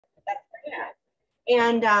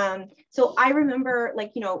And so I remember,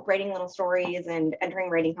 like, you know, writing little stories and entering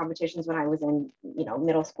writing competitions when I was in, you know,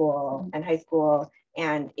 middle school and high school.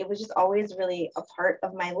 And it was just always really a part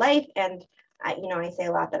of my life. And you know, I say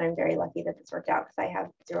a lot that I'm very lucky that this worked out because I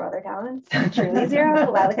have zero other talents, truly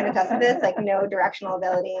zero. Lila can attest to this, like no directional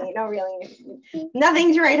ability, no really,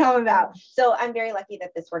 nothing to write home about. So I'm very lucky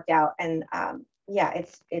that this worked out. And yeah,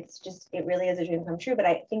 it's just, it really is a dream come true. But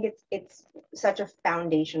I think it's such a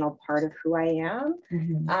foundational part of who I am,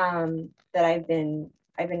 that I've been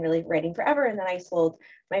really writing forever. And then I sold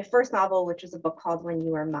my first novel, which was a book called When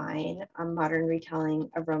You Were Mine, a modern retelling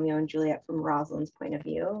of Romeo and Juliet from Rosalind's point of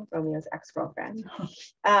view, Romeo's ex-girlfriend.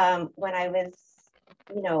 When I was,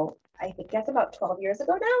 you know, I think that's about 12 years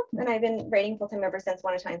ago now. And I've been writing full-time ever since.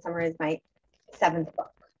 One Italian Summer is my 7th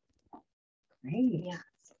book. Great. Yeah.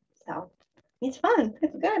 So it's fun.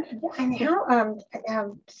 It's good. And how,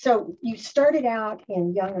 so you started out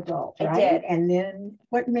in young adult, right? I did. And then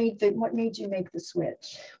what made you make the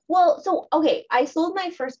switch? Well, so, okay, I sold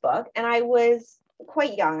my first book and I was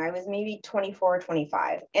quite young. I was maybe 24,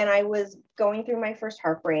 25. And I was going through my first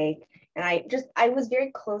heartbreak. And I was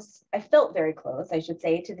very close. I felt very close, I should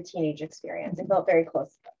say, to the teenage experience. I felt very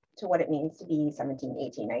close to what it means to be 17,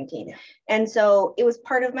 18, 19. And so it was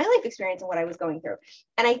part of my life experience and what I was going through.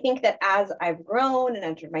 And I think that as I've grown and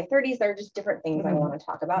entered my 30s, there are just different things I want to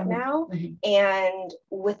talk about now. And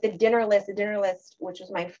with the dinner list, which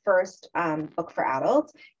was my first book for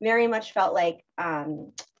adults, very much felt like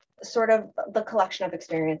sort of the collection of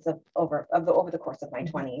experience over the course of my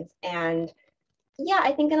 20s. And yeah,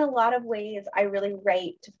 I think in a lot of ways, I really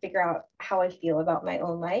write to figure out how I feel about my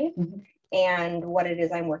own life and what it is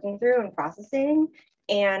I'm working through and processing.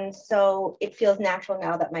 And so it feels natural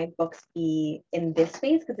now that my books be in this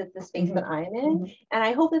space because it's the space that I'm in. And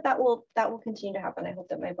I hope that will continue to happen. I hope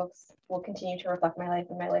that my books will continue to reflect my life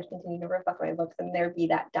and my life continue to reflect my books, and there be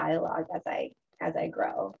that dialogue as I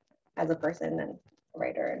grow as a person and a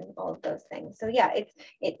writer and all of those things. So yeah,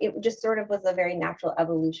 it just sort of was a very natural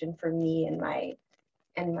evolution for me and my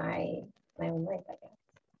own life, I guess.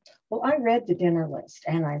 Well, I read The Dinner List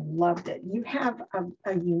and I loved it. You have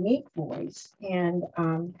a unique voice, and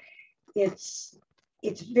it's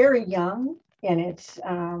very young and it's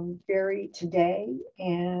very today.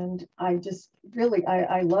 And I just really,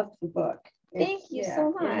 I loved the book. Thank you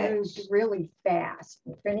so much. It moves really fast.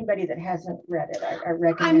 For anybody that hasn't read it, I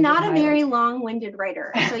recommend. I'm not a very long-winded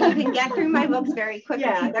writer, so you can get through my books very quickly.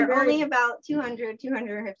 They're only about 200,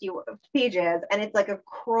 250 pages, and it's like a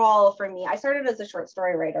crawl for me. I started as a short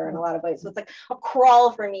story writer in a lot of ways, so it's like a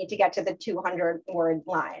crawl for me to get to the 200-word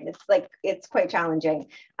line. It's like, it's quite challenging.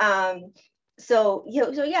 So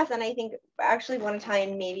yes, and I think actually One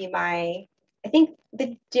Italian maybe I think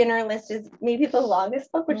The Dinner List is maybe the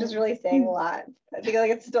longest book, which is really saying a lot. I feel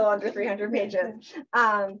like it's still under 300 pages.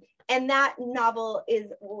 And that novel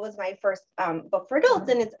was my first book for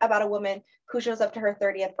adults, and it's about a woman who shows up to her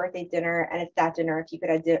 30th birthday dinner, and it's that dinner. If you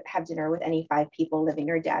could have dinner with any 5 people,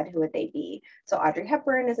 living or dead, who would they be? So Audrey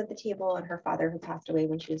Hepburn is at the table, and her father, who passed away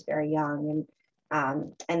when she was very young,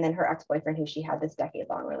 and then her ex-boyfriend, who she had this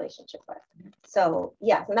decade-long relationship with. So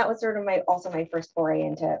yes, and that was sort of also my first foray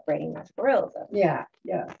into writing magical realism. Yeah,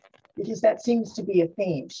 because that seems to be a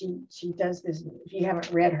theme. She does this. If you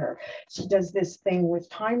haven't read her, she does this thing with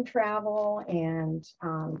time travel and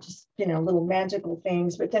just little magical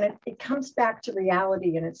things. But then it comes back to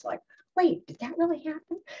reality, and it's like, wait, did that really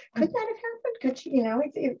happen? Could that have happened? Could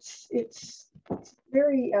it's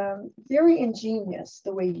very very ingenious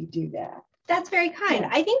the way you do that. That's very kind.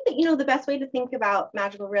 I think that, the best way to think about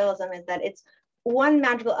magical realism is that it's one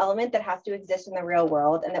magical element that has to exist in the real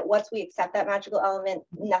world, and that once we accept that magical element,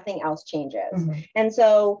 nothing else changes. And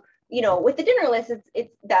so, with The Dinner List,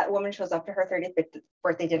 it's that woman shows up to her 30th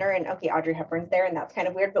birthday dinner, and okay, Audrey Hepburn's there, and that's kind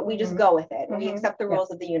of weird, but we just go with it. We accept the rules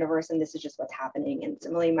of the universe, and this is just what's happening. And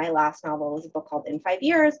similarly, my last novel was a book called In 5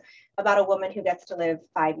 Years, about a woman who gets to live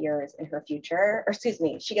 5 years in her future, or excuse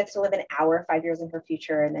me, she gets to live an hour 5 years in her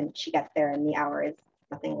future, and then she gets there, and the hour is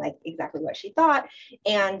nothing like exactly what she thought.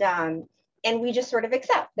 And we just sort of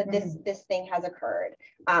accept that this thing has occurred.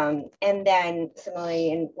 And then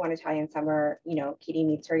similarly in One Italian Summer, Kitty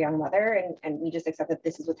meets her young mother, and we just accept that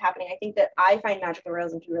this is what's happening. I think that I find magical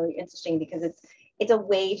realism to be really interesting because it's a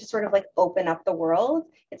way to sort of like open up the world.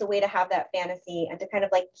 It's a way to have that fantasy and to kind of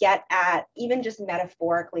like get at, even just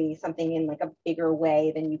metaphorically, something in like a bigger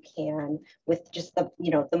way than you can with just the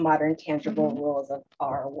modern tangible rules of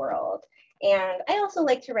our world. And I also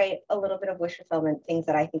like to write a little bit of wish fulfillment, things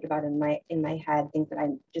that I think about in my head, things that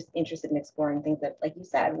I'm just interested in exploring, things that, like you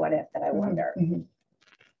said, what if, that I wonder.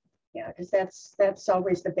 Yeah, because that's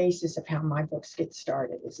always the basis of how my books get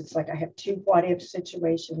started. Is it's like I have two what if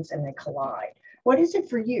situations and they collide. What is it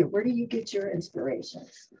for you? Where do you get your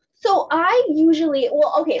inspirations? So I usually,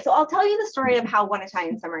 well, okay, so I'll tell you the story of how One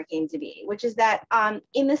Italian Summer came to be, which is that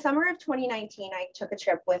in the summer of 2019, I took a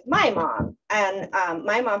trip with my mom, and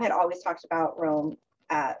my mom had always talked about Rome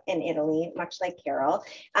in Italy, much like Carol.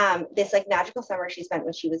 This like magical summer she spent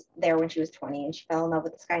when she was there when she was 20, and she fell in love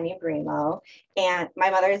with this guy named Remo. And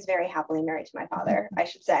my mother is very happily married to my father, I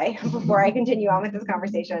should say, before I continue on with this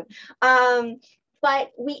conversation.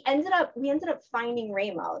 But we ended up finding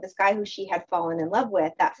Remo, this guy who she had fallen in love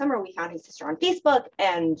with. That summer, we found his sister on Facebook,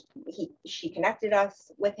 and she connected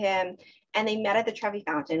us with him. And they met at the Trevi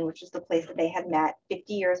Fountain, which is the place that they had met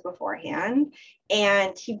 50 years beforehand.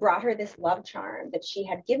 And he brought her this love charm that she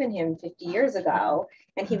had given him 50 years ago.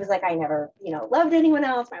 And he was like, I never, loved anyone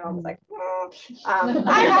else. My mom was like,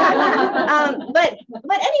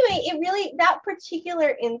 but anyway, it really, that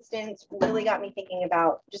particular instance really got me thinking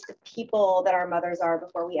about just the people that our mothers are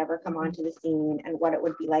before we ever come onto the scene, and what it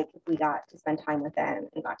would be like if we got to spend time with them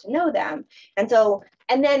and got to know them. And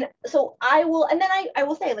then I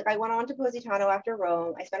will say, like, I went on to Positano after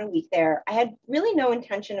Rome. I spent a week there. I had really no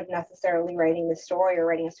intention of necessarily writing this story or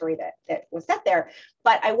writing a story that was set there.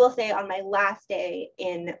 But I will say, on my last day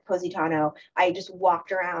in Positano, I just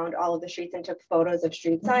walked around all of the streets and took photos of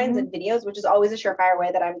street signs and videos, which is always a surefire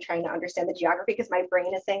way that I'm trying to understand the geography, because my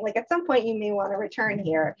brain is saying, like, at some point you may want to return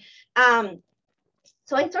here.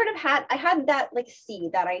 So I sort of had that like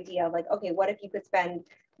seed, that idea of like, okay, what if you could spend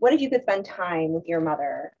time with your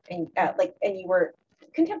mother, and and you were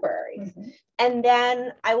contemporaries. And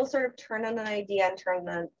then I will sort of turn on an idea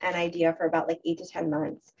for about like 8 to 10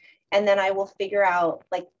 months. And then I will figure out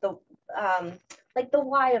like the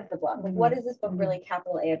why of the book. Like, what is this book really,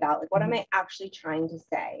 capital A, about? Like, what am I actually trying to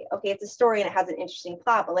say? Okay, it's a story and it has an interesting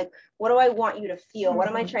plot, but like, what do I want you to feel? What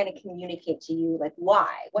am I trying to communicate to you? Like,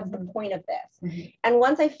 why? What's the point of this? And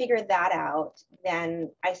once I figure that out,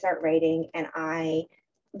 then I start writing, and I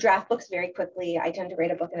draft books very quickly. I tend to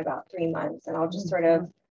write a book in about 3 months, and I'll just sort of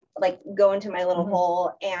like go into my little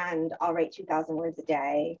hole, and I'll write 2,000 words a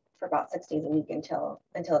day for about 6 days a week until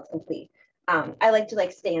it's complete. I like to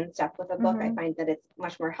like stay in step with a book. I find that it's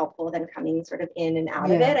much more helpful than coming sort of in and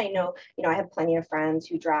out of it. I know, I have plenty of friends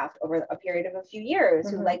who draft over a period of a few years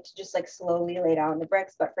who like to just like slowly lay down the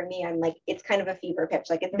bricks. But for me, I'm like, it's kind of a fever pitch.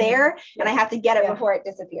 Like, it's there, and I have to get it before it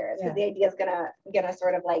disappears, because the idea is gonna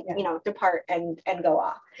sort of like, depart and go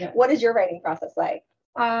off. What is your writing process like?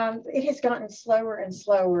 It has gotten slower and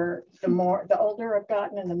slower the older I've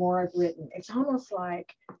gotten and the more I've written. It's almost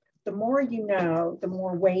like the more you know, the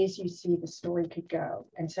more ways you see the story could go.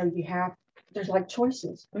 And so there's like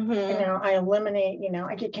choices. And I eliminate,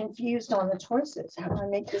 I get confused on the choices. How do I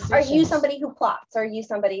make decisions? Are you somebody who plots? Are you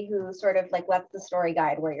somebody who sort of like lets the story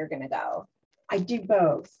guide where you're going to go? I do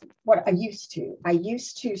both. What I used to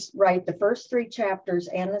write the first 3 chapters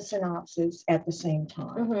and the synopsis at the same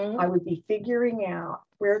time. I would be figuring out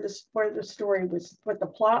where the story was, what the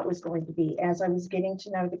plot was going to be, as I was getting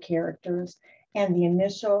to know the characters and the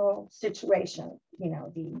initial situation.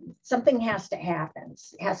 Something has to happen.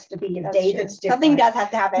 It has to be a day that's different. Something does have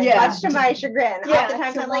to happen, much to my chagrin.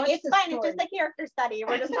 Oftentimes I'm like, it's fine, it's just a character study.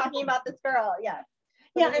 We're just talking about this girl.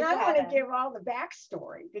 And I want to give all the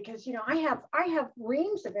backstory, because I have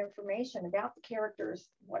reams of information about the characters,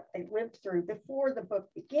 what they lived through before the book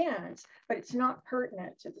begins, but it's not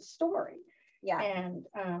pertinent to the story. And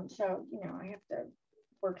so I have to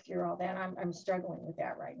work through all that. I'm struggling with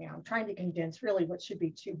that right now. I'm trying to condense really what should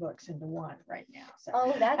be 2 books into 1 right now. So.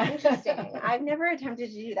 Oh, that's interesting. I've never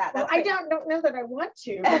attempted to do that. Well, I don't know that I want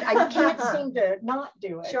to, but I can't seem to not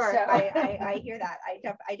do it. Sure, so. I hear that.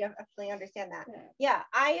 I definitely understand that.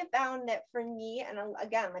 I have found that for me, and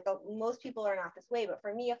again, like most people are not this way, but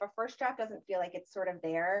for me, if a first draft doesn't feel like it's sort of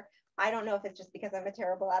there, I don't know if it's just because I'm a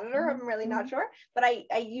terrible editor. I'm really not sure, but I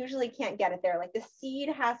usually can't get it there. Like, the seed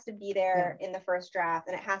has to be there in the first draft,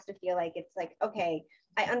 and it has to feel like it's like, okay,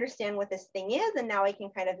 I understand what this thing is, and now I can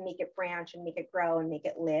kind of make it branch and make it grow and make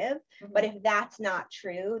it live. But if that's not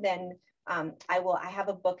true, then I have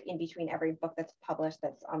a book in between every book that's published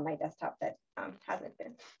that's on my desktop that hasn't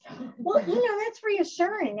been. Well, that's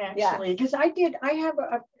reassuring, actually, because I have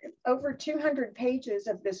over 200 pages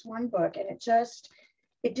of this one book, and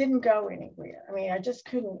it didn't go anywhere. I mean, I just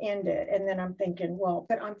couldn't end it. And then I'm thinking, well,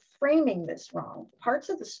 but I'm framing this wrong. Parts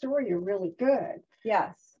of the story are really good.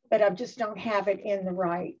 Yes. But I just don't have it in the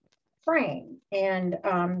right frame. And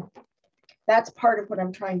that's part of what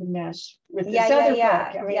I'm trying to mesh with this other book.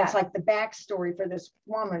 I mean, it's like the backstory for this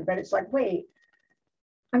woman, but it's like, wait,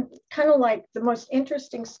 I'm kind of like the most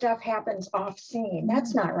interesting stuff happens off scene.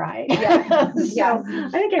 That's not right. Yeah. So Yeah. I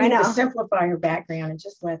think I need to simplify her background and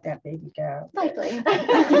just let that baby go. Likely.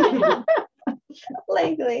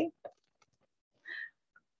 Likely.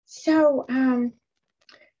 So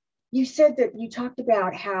you said that you talked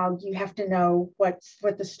about how you have to know what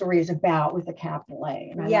the story is about with a capital A,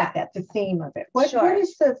 and I like that, the theme of it. What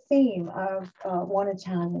is the theme of One a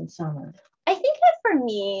Time in Summer? I think that for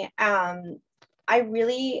me,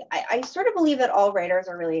 I sort of believe that all writers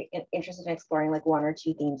are really interested in exploring like one or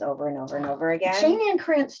two themes over and over and over again. Jane Ann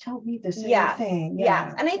Krantz told me the same thing.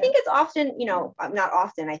 Yeah. And I think it's often, not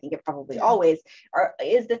often, I think it probably always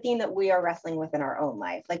is the theme that we are wrestling with in our own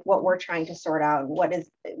life, like what we're trying to sort out and what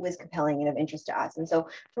was compelling and of interest to us. And so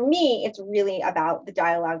for me, it's really about the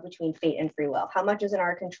dialogue between fate and free will. How much is in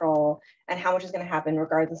our control and how much is going to happen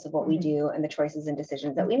regardless of what we do and the choices and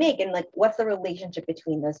decisions that we make. And like, what's the relationship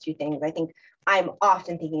between those two things? I think I'm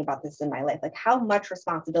often thinking about this in my life, like how much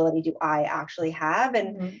responsibility do I actually have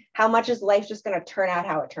and how much is life just going to turn out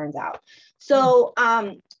how it turns out? So,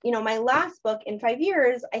 my last book in 5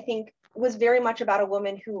 years, I think was very much about a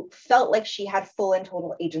woman who felt like she had full and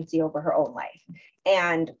total agency over her own life.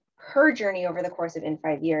 And her journey over the course of In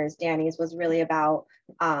 5 Years, Danny's, was really about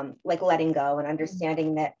like letting go and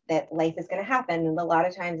understanding that life is going to happen. And a lot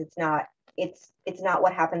of times it's not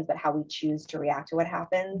what happens, but how we choose to react to what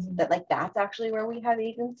happens, that like that's actually where we have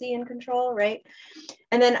agency and control, right?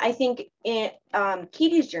 And then I think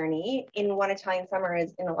Katie's journey in One Italian Summer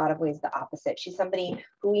is in a lot of ways the opposite. She's somebody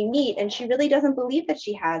who we meet and she really doesn't believe that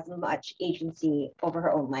she has much agency over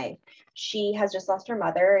her own life. She has just lost her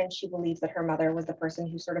mother and she believes that her mother was the person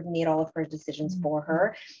who sort of made all of her decisions for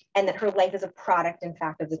her, and that her life is a product, in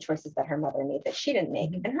fact, of the choices that her mother made that she didn't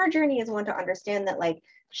make. And her journey is one to understand that like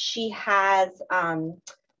she has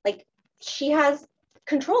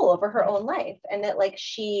control over her own life, and that like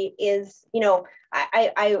she is,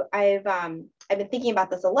 I've been thinking about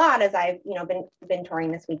this a lot as I've been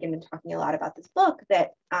touring this week and been talking a lot about this book,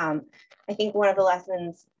 that I think one of the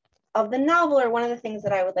lessons of the novel, or one of the things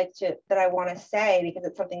that I want to say, because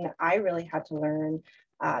it's something that I really had to learn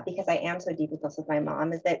because I am so deeply close with my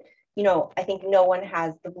mom, is that I think no one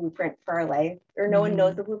has the blueprint for our life, or no one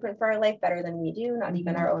knows the blueprint for our life better than we do, not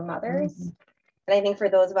even our own mothers. And I think for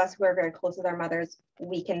those of us who are very close with our mothers,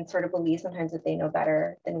 we can sort of believe sometimes that they know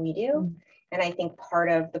better than we do. And I think part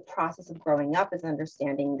of the process of growing up is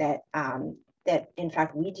understanding that that in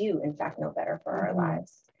fact we do in fact know better for our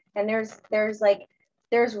lives. And there's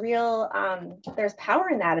power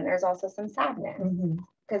in that, and there's also some sadness,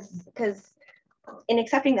 because in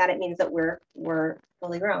accepting that, it means that we're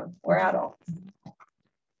fully grown, we're adults.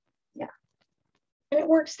 And it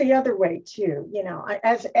works the other way too,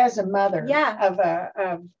 as a mother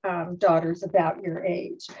of daughters about your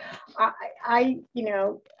age, I do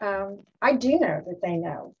know that they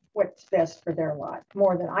know what's best for their life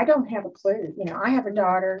more than I. Don't have a clue. I have a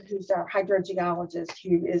daughter who's a hydrogeologist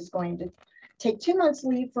who is going to take 2 months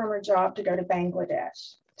leave from her job to go to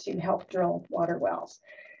Bangladesh to help drill water wells.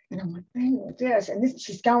 And I'm like, Bangladesh, and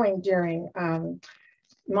she's going during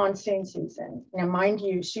monsoon season. Now, mind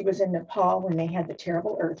you, she was in Nepal when they had the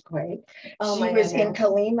terrible earthquake. She was in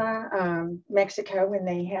Colima, Mexico, when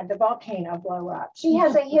they had the volcano blow up. She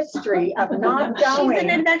has a history of not going. She's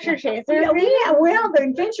an adventure chaser. Yeah, well, the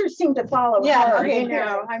adventures seem to follow her.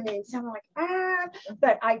 I mean, so I'm like,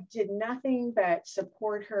 but I did nothing but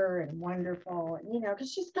support her and wonderful,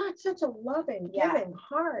 because she's got such a loving, giving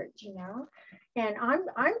heart, and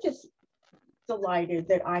I'm just delighted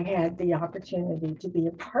that I had the opportunity to be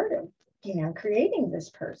a part of, creating this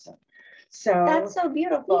person. So that's so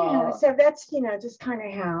beautiful. Yeah, so that's, just kind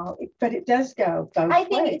of how, but it does go both ways. I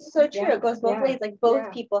think it's so true. It goes both ways. Like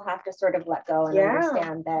both people have to sort of let go and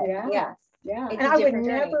understand that. Yeah. And I would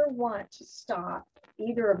never want to stop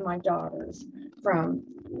either of my daughters from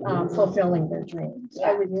fulfilling their dreams.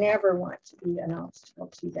 I would never want to be an obstacle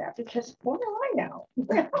to that, because what do I know?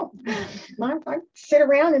 I sit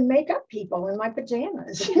around and make up people in my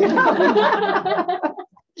pajamas.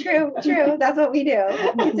 True. That's what we do.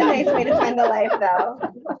 It's a nice way to spend the life, though.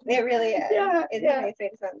 It really is. It's a nice way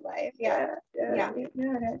to spend life. It actually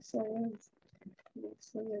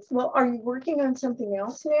is. Well, are you working on something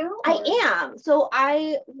else now? I am. So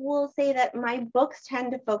I will say that my books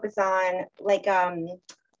tend to focus on like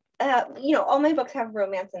all my books have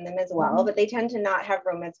romance in them as well, but they tend to not have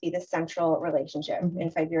romance be the central relationship.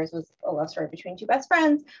 In 5 Years was a love story between two best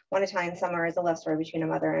friends. One Italian Summer is a love story between a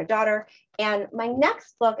mother and a daughter. And my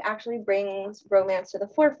next book actually brings romance to the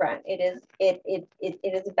forefront. It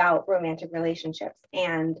is about romantic relationships.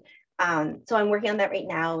 And So I'm working on that right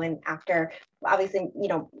now. And after, obviously, you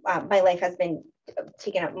know, my life has been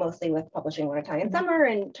taken up mostly with publishing One Italian Summer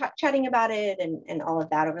and chatting about it and all of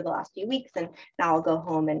that over the last few weeks. And now I'll go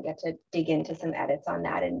home and get to dig into some edits on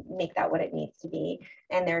that and make that what it needs to be.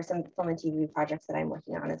 And there are some film and TV projects that I'm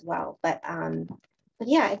working on as well. But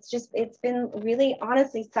yeah, it's been really,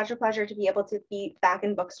 honestly, such a pleasure to be able to be back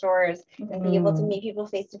in bookstores and be able to meet people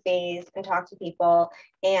face to face and talk to people.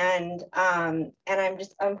 And I'm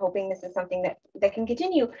hoping this is something that can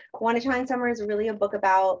continue. One Italian Summer is really a book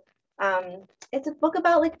about, it's a book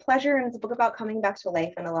about like pleasure, and it's a book about coming back to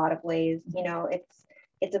life in a lot of ways. You know,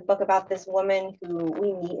 it's a book about this woman who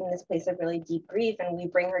we meet in this place of really deep grief, and we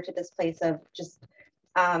bring her to this place of just,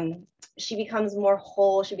 she becomes more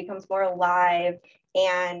whole, she becomes more alive.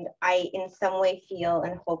 And I, in some way, feel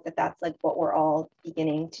and hope that that's like what we're all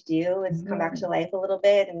beginning to do, is come back to life a little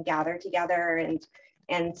bit and gather together.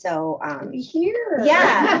 And so here,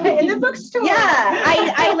 yeah, in the bookstore. Yeah,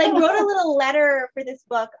 I like wrote a little letter for this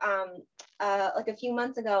book like a few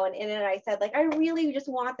months ago, and in it I said, like, I really just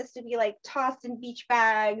want this to be like tossed in beach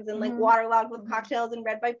bags and like waterlogged with cocktails and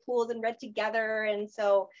read by pools and read together. And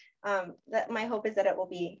so that my hope is that it'll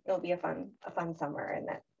be a fun summer, and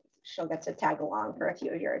that she'll get to tag along for a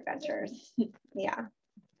few of your adventures. Yeah.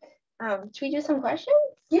 Should we do some questions?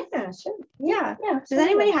 Yeah, sure. Yeah. Does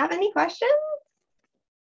anybody have any questions?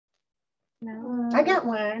 No. I got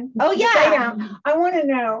one. Oh yeah. I want to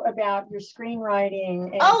know about your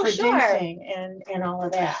screenwriting and producing and all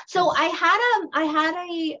of that. So I had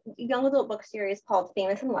a young adult book series called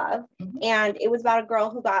Famous in Love, and it was about a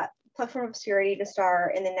girl who got plucked from obscurity to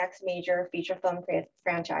star in the next major feature film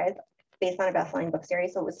franchise based on a best-selling book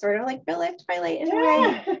series. So it was sort of like real life Twilight in a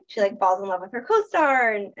way. She like falls in love with her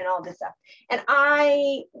co-star and all this stuff. And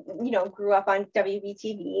I, you know, grew up on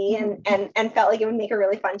WBTV and felt like it would make a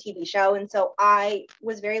really fun TV show. And so I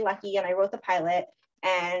was very lucky, and I wrote the pilot,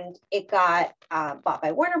 and it got bought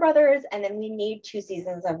by Warner Brothers. And then we made 2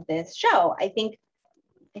 seasons of this show. I think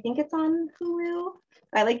it's on Hulu.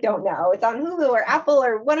 I like don't know. It's on Hulu or Apple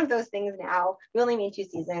or one of those things now. We only made 2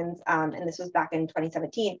 seasons, and this was back in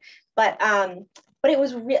 2017. But it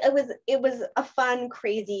was a fun,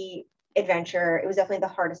 crazy adventure. It was definitely the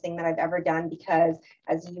hardest thing that I've ever done, because,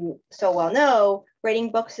 as you so well know,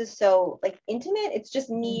 writing books is so like intimate. It's just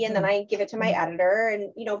me, and then I give it to my editor,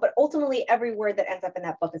 and you know, but ultimately every word that ends up in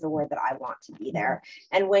that book is a word that I want to be there.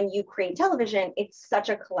 And when you create television, it's such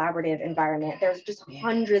a collaborative environment. There's just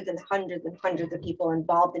hundreds and hundreds and hundreds of people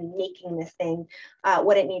involved in making this thing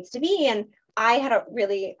what it needs to be. And I had a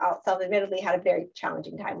really, self-admittedly, had a very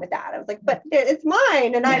challenging time with that. I was like, but it's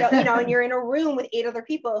mine. And I don't, you know, and you're in a room with 8 other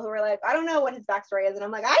people who are like, I don't know what his backstory is. And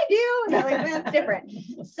I'm like, I do. And they're like, man, it's different.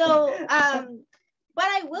 So, but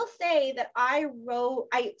I will say that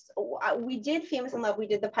we did Famous in Love, we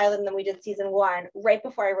did the pilot, and then we did season 1 right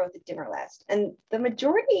before I wrote the dinner list. And the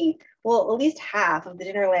majority, well, at least half of the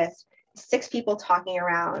dinner list, 6 people talking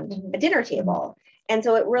around a dinner table. And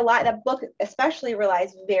so that book especially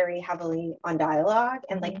relies very heavily on dialogue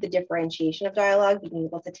and like the differentiation of dialogue, being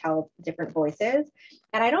able to tell different voices.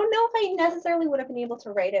 And I don't know if I necessarily would have been able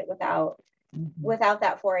to write it without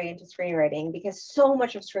that foray into screenwriting, because so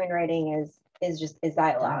much of screenwriting is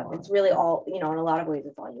dialogue. It's really all, you know, in a lot of ways,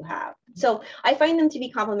 it's all you have. So I find them to be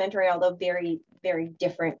complementary, although very, very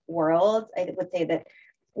different worlds. I would say that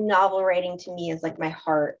novel writing to me is like my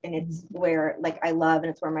heart, and it's where like I love, and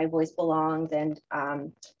it's where my voice belongs, and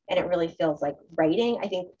it really feels like writing. I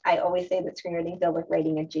think I always say that screenwriting feels like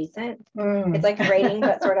writing adjacent. It's like writing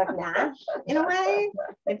but sort of mash in a way.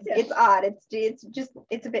 It's odd.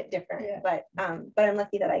 It's a bit different, but I'm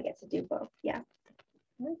lucky that I get to do both. Yeah.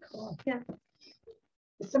 Very cool. Yeah.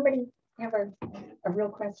 Does somebody have a real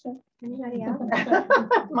question? Anybody else?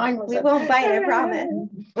 Mine was. We won't bite, I promise.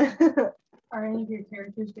 Are any of your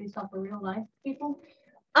characters based off of real life people?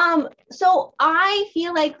 So I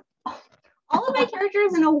feel like all of my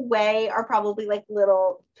characters in a way are probably like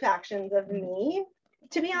little factions of me,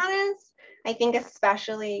 to be honest. I think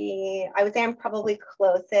especially, I would say I'm probably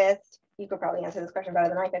closest. You could probably answer this question better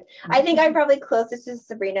than I could. I think I'm probably closest to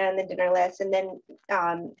Sabrina in the dinner list. And then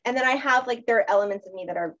I have like, there are elements of me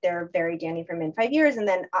they're very Danny from In 5 Years. And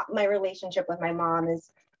then my relationship with my mom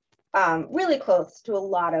is really close to a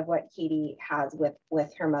lot of what Katie has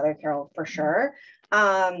with her mother, Carol, for sure.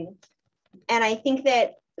 And I think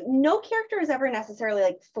that no character is ever necessarily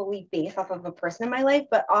like fully based off of a person in my life,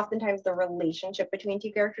 but oftentimes the relationship between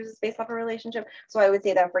 2 characters is based off a relationship. So I would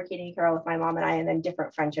say that for Katie and Carol with my mom and I, and then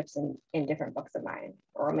different friendships in different books of mine,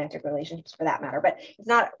 or romantic relationships for that matter. But it's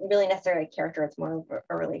not really necessarily a character, it's more of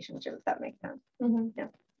a relationship, if that makes sense. Yeah.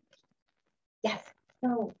 Yes.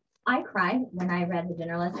 So I cried when I read The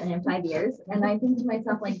Dinner List and In 5 Years, and I think to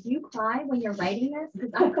myself, like, do you cry when you're writing this?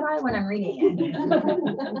 Because I cry when I'm reading it.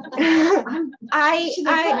 I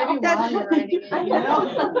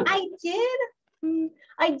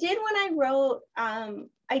did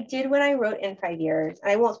when I wrote In 5 Years,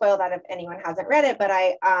 and I won't spoil that if anyone hasn't read it, but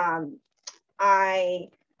I'll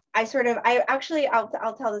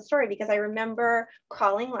tell the story because I remember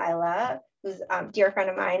calling Lila, who's a dear friend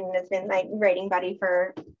of mine and has been my writing buddy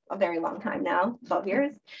for a very long time now, 12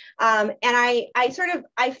 years. And I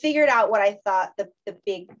figured out what I thought the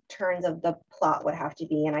big turns of the plot would have to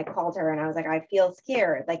be. And I called her and I was like, I feel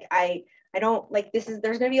scared. Like, I don't like, there's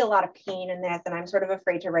going to be a lot of pain in this and I'm sort of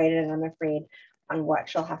afraid to write it and I'm afraid on what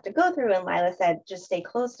she'll have to go through. And Lila said, just stay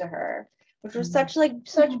close to her, which was such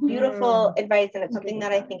beautiful advice. And it's something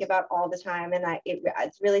that I think about all the time. And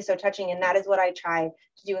it's really so touching. And that is what I try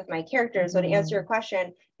to do with my characters. So to answer your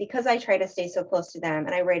question, because I try to stay so close to them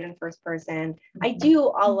and I write in first person, I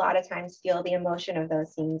do a lot of times feel the emotion of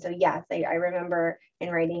those scenes. So yes, I remember in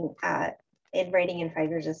writing In 5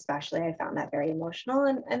 Years especially, I found that very emotional.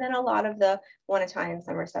 And then a lot of the One a Time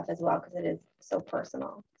summer stuff as well, because it is so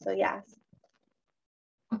personal. So yes.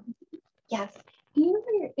 Yes. Do you ever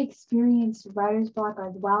experience writer's block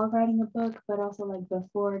like while writing a book, but also like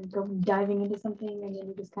before diving into something and then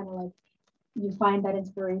you just kind of like, you find that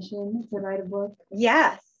inspiration to write a book?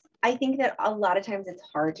 Yes. I think that a lot of times it's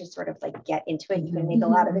hard to sort of like get into it. You can make a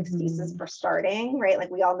lot of excuses for starting, right? Like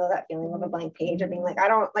we all know that feeling of a blank page of being like, I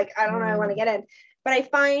don't know, I want to get in. But I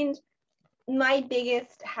find my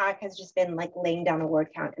biggest hack has just been like laying down a word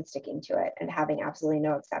count and sticking to it and having absolutely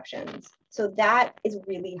no exceptions. So that is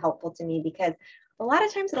really helpful to me because a lot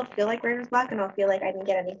of times it'll feel like writer's block and I'll feel like I didn't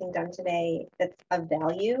get anything done today that's of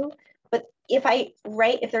value. But if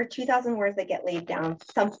there are 2,000 words that get laid down,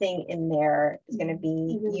 something in there is going to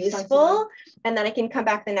be useful. And then I can come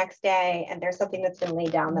back the next day and there's something that's been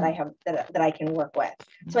laid down that I have that I can work with.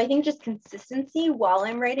 So I think just consistency while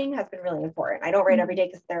I'm writing has been really important. I don't write every day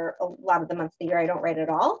because there are a lot of the months of the year I don't write at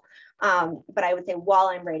all. But I would say while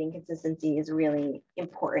I'm writing, consistency is really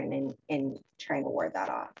important in trying to ward that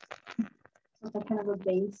off. So it's like kind of a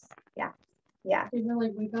base. Yeah. Yeah. You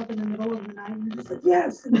really wake up in the middle of the night and just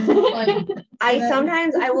Yes.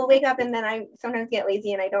 I will wake up and then I sometimes get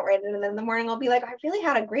lazy and I don't write it. And then in the morning I'll be like, I really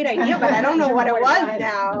had a great idea, but I don't know what it was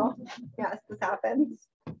now. Yes, this happens.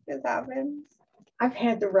 I've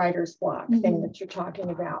had the writer's block thing that you're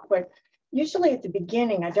talking about, but usually at the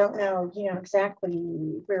beginning, I don't know,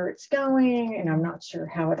 exactly where it's going and I'm not sure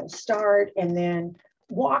how it'll start. And then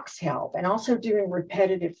walks help and also doing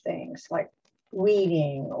repetitive things like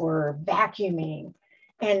weeding or vacuuming,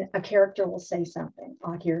 and a character will say something.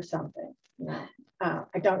 I'll hear something. I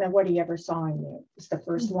don't know what he ever saw in you. It's the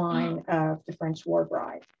first line of The French War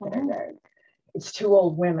Bride that I read. It's two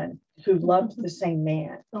old women who loved the same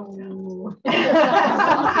man. Oh. And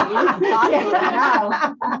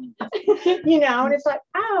it's like,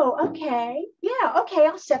 oh, okay. Yeah, okay,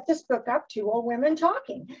 I'll set this book up, two old women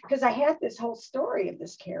talking. Because I had this whole story of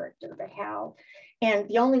this character, and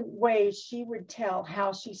the only way she would tell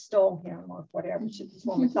how she stole him or whatever this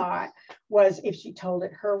woman thought was if she told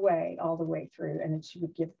it her way all the way through, and then she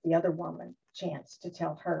would give the other woman a chance to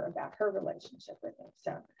tell her about her relationship with him.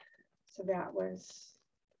 So that was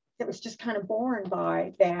just kind of born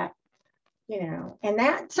by that, and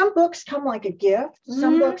that some books come like a gift.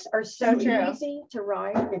 Some books are so easy to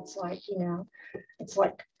write. It's like,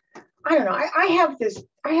 I don't know. I have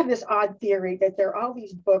this odd theory that there are all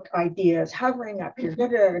these book ideas hovering up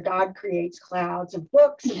here. God creates clouds of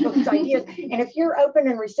books and books ideas. And if you're open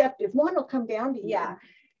and receptive, one will come down to you. Yeah.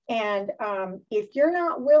 And if you're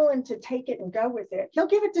not willing to take it and go with it, he'll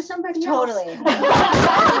give it to somebody else. Totally.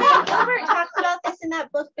 Gilbert talks about this in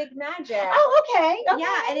that book, Big Magic. Oh, okay.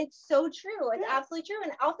 Yeah, and it's so true. It's absolutely true.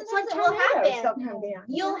 And oftentimes it will happen.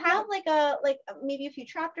 You'll have like maybe a few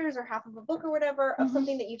chapters or half of a book or whatever of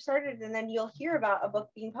something that you've started, and then you'll hear about a book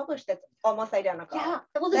being published that's almost identical. Yeah.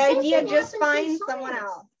 Well, the idea just finds someone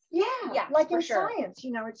else. Yeah, like in science,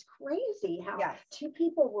 it's crazy how two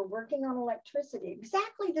people were working on electricity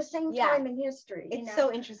exactly the same time in history. It's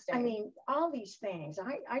so interesting. I mean, all these things.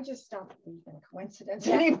 I just don't believe in coincidence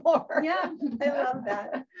anymore. Yeah, I love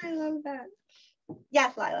that.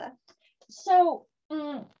 Yes, Lila. So,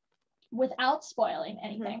 without spoiling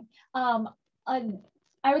anything, I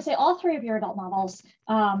would say all three of your adult novels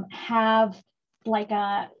have like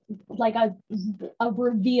a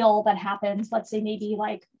reveal that happens, let's say maybe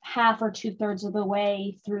like half or 2/3 of the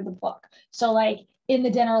way through the book. So like in The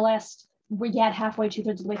Dinner List, we get halfway,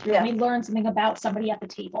 2/3 of the way through, and we learn something about somebody at the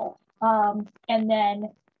table. And then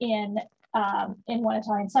in in One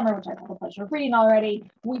Italian Summer, which I've had the pleasure of reading already,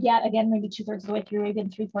 we get, again, maybe 2/3 of the way through, even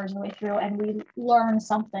 3/4 of the way through, and we learn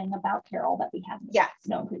something about Carol that we hadn't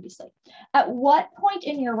known previously. At what point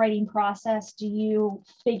in your writing process do you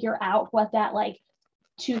figure out what that like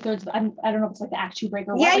 2/3, I don't know if it's like the act 2 break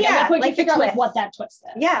or what. Yeah, like, yeah. At what point Like you figure out like twist. what that twist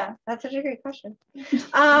is. Yeah, that's such a great question. Thanks,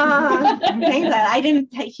 I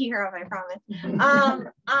didn't hear of, I promise.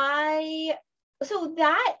 So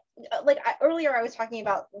that, like earlier I was talking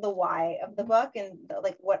about the why of the book and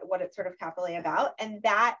like what it's sort of capitally about, and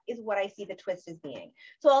that is what I see the twist as being.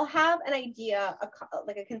 So I'll have an idea,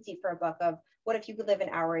 like a conceit for a book of what if you could live an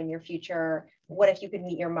hour in your future, what if you could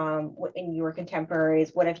meet your mom in your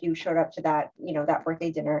contemporaries, what if you showed up to that, you know, that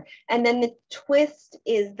birthday dinner, and then the twist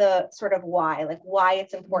is the sort of why, like why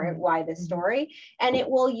it's important, why this story, and it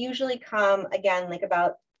will usually come again like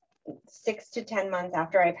about 6 to 10 months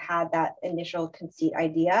after I've had that initial conceit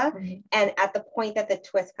idea. And at the point that the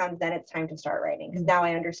twist comes, then it's time to start writing, because now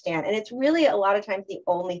I understand. And it's really a lot of times the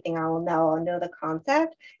only thing I will know. I'll know the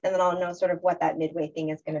concept, and then I'll know sort of what that midway thing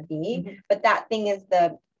is going to be. But that thing is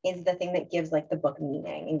the thing that gives like the book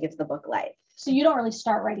meaning and gives the book life. So you don't really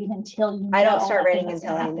start writing until you know. I don't start writing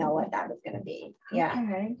until I know what that is going to be. Yeah.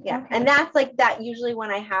 Okay. Yeah. Okay. And that's like that usually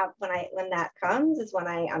when that comes is when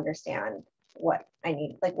I understand what I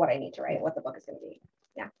need, like what I need to write, what the book is going to be.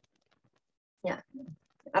 Yeah. Yeah.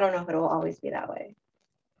 I don't know if it will always be that way.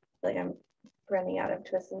 Like I'm running out of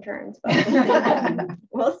twists and turns, but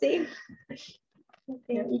we'll see.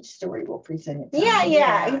 You know, each story will present it. Yeah,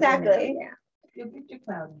 yeah, exactly. Yeah. You'll get your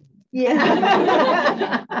cloud.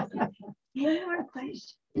 Yeah. Any more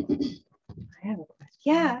questions? I have a question.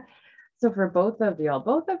 Yeah. So for both of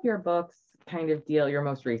your books kind of deal, your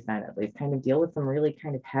most recent at least, kind of deal with some really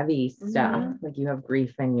kind of heavy stuff. Like you have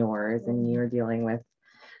grief in yours, and you're dealing with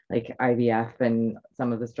like IVF and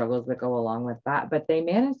some of the struggles that go along with that. But they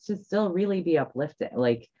managed to still really be uplifting.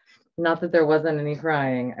 Like, not that there wasn't any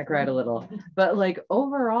crying, I cried a little, but like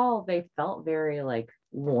overall they felt very like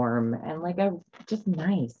warm and like just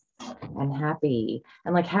nice and happy.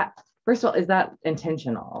 And like first of all, is that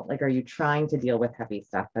intentional? Like, are you trying to deal with heavy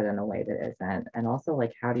stuff but in a way that isn't? And also,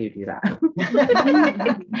 like, how do you do that?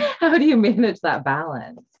 How do you manage that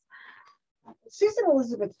balance? Susan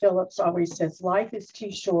Elizabeth Phillips always says life is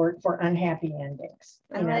too short for unhappy endings.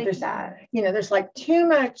 I like that. You know, there's like too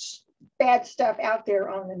much bad stuff out there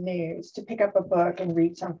on the news to pick up a book and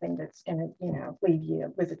read something that's going to, you know, leave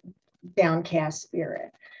you with a downcast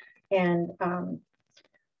spirit. And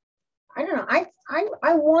I don't know,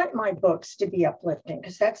 I want my books to be uplifting,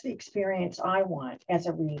 because that's the experience I want as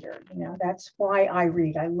a reader. You know, that's why I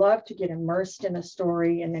read. I love to get immersed in a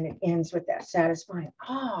story, and then it ends with that satisfying,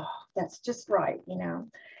 oh, that's just right, you know.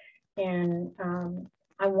 And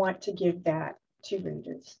I want to give that to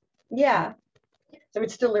readers. Yeah. So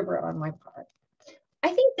it's deliberate on my part. I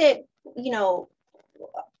think that, you know,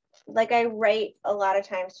 like I write a lot of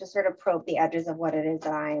times to sort of probe the edges of what it is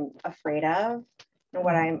that I'm afraid of. And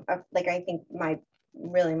what I'm like, I think my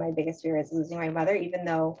biggest fear is losing my mother, even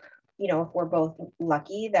though, you know, if we're both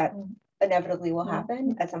lucky, that inevitably will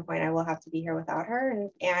happen. At some point I will have to be here without her.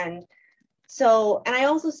 And so, and I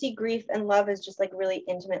also see grief and love as just like really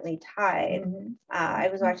intimately tied. I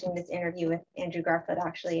was watching this interview with Andrew Garfield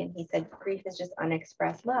actually, and he said grief is just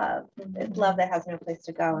unexpressed love. It's love that has no place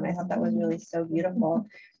to go. And I thought that was really so beautiful.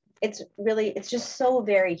 It's just so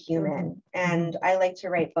very human. And I like to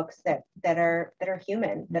write books that are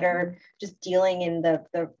human, that are just dealing in the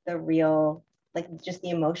real, like just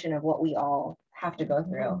the emotion of what we all have to go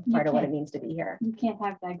through, part of what it means to be here. You can't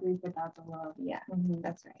have that grief without the love. Yeah,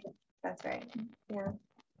 that's right. That's right. Yeah.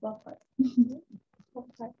 Well put. Well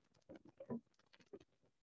put.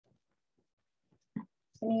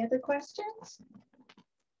 Any other questions?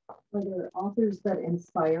 Are there authors that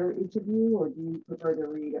inspire each of you, or do you prefer to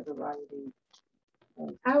read a variety?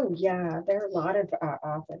 Oh yeah, there are a lot of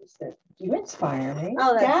authors that do inspire me.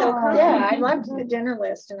 Oh, that's so kind. Yeah, I loved the dinner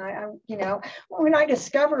list, and I you know, when I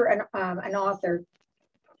discover an author,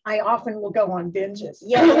 I often will go on binges.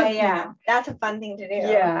 Yeah. That's a fun thing to do.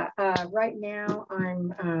 Yeah. Right now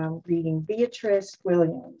I'm reading Beatrice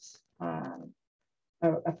Williams, a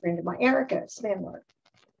friend of mine, Erica Spindler.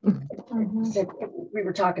 So we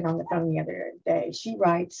were talking on the phone the other day. She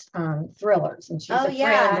writes thrillers, and she's a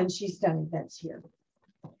friend, and she's done events here.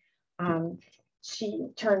 She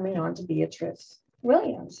turned me on to Beatrice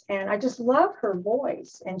Williams, and I just love her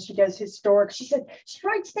voice. And she does historic. She said she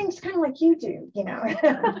writes things kind of like you do, you know.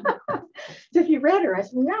 So if you read her, I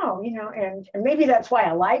said no, you know, and maybe that's why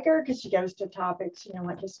I like her, because she goes to topics, you know,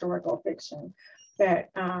 like historical fiction. But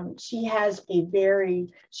she has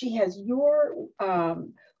your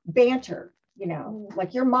banter you know,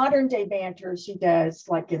 like your modern day banter, she does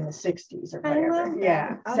like in the 60s or whatever.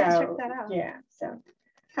 Yeah. I'll So check that out. yeah. So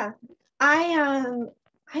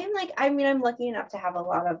I'm like, I mean, I'm lucky enough to have a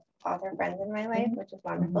lot of author friends in my life, which is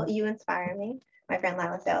wonderful. You inspire me. My friend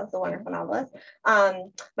Lila Sales, the wonderful novelist.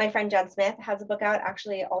 My friend Jen Smith has a book out,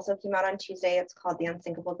 actually also came out on Tuesday. It's called The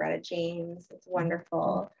Unsinkable Greta James. It's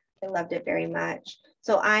wonderful. I loved it very much.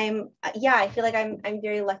 So I feel like I'm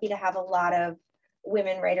very lucky to have a lot of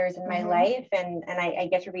women writers in my life, and I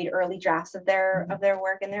get to read early drafts of their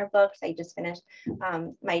work and their books. I just finished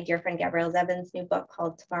my dear friend Gabrielle Zevin's new book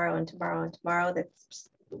called Tomorrow and Tomorrow and Tomorrow. That's just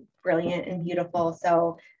brilliant and beautiful.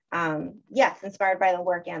 So yes, inspired by the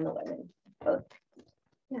work and the women both.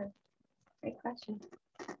 Yeah, great question.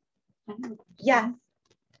 Yes.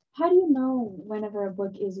 How do you know whenever a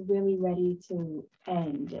book is really ready to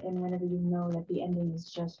end, and whenever you know that the ending is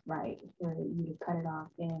just right for you to cut it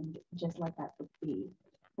off and just let that book be?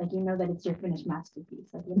 Like, you know that it's your finished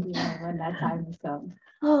masterpiece. Like, when do you know when that time has come?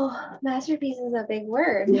 Oh, masterpiece is a big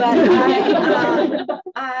word, but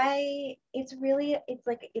it's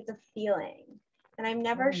a feeling, and I'm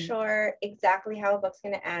never sure exactly how a book's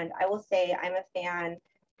going to end. I will say I'm a fan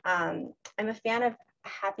of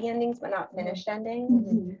happy endings, but not finished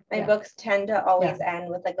endings. My books tend to always end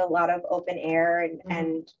with like a lot of open air,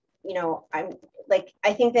 and you know, I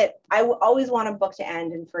think that I always want a book to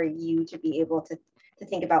end and for you to be able to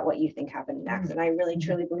think about what you think happened next. And I really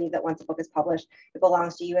truly believe that once a book is published, it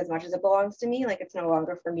belongs to you as much as it belongs to me. Like, it's no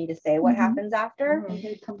longer for me to say what happens after.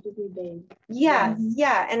 Yes,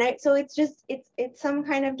 yeah. And so it's some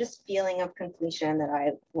kind of just feeling of completion that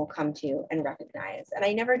I will come to and recognize. And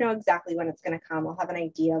I never know exactly when it's going to come. I'll have an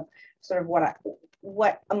idea of sort of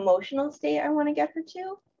what emotional state I want to get her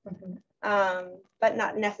to. But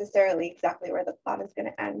not necessarily exactly where the plot is going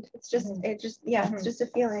to end. It's just, it's just a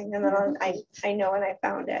feeling, and then I know when I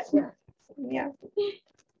found it. Yeah.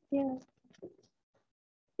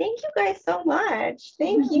 Thank you guys so much.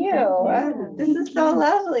 Thank you. This is so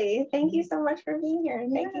lovely. Thank you so much for being here,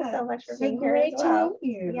 and thank you so much for being here as well.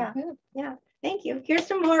 Yeah. Thank you. Here's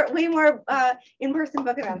some way more in-person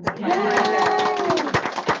book events.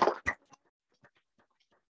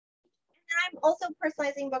 I'm also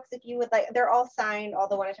personalizing books if you would like. They're all signed, all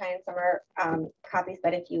the One Italian Summer copies,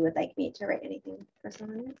 but if you would like me to write anything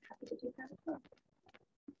personal, I'm happy to do that as well.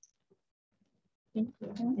 Thank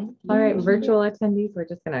you. All right, virtual attendees, we're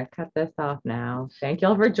just going to cut this off now. Thank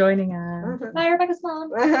y'all for joining us. Bye, Rebecca's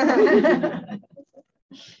mom.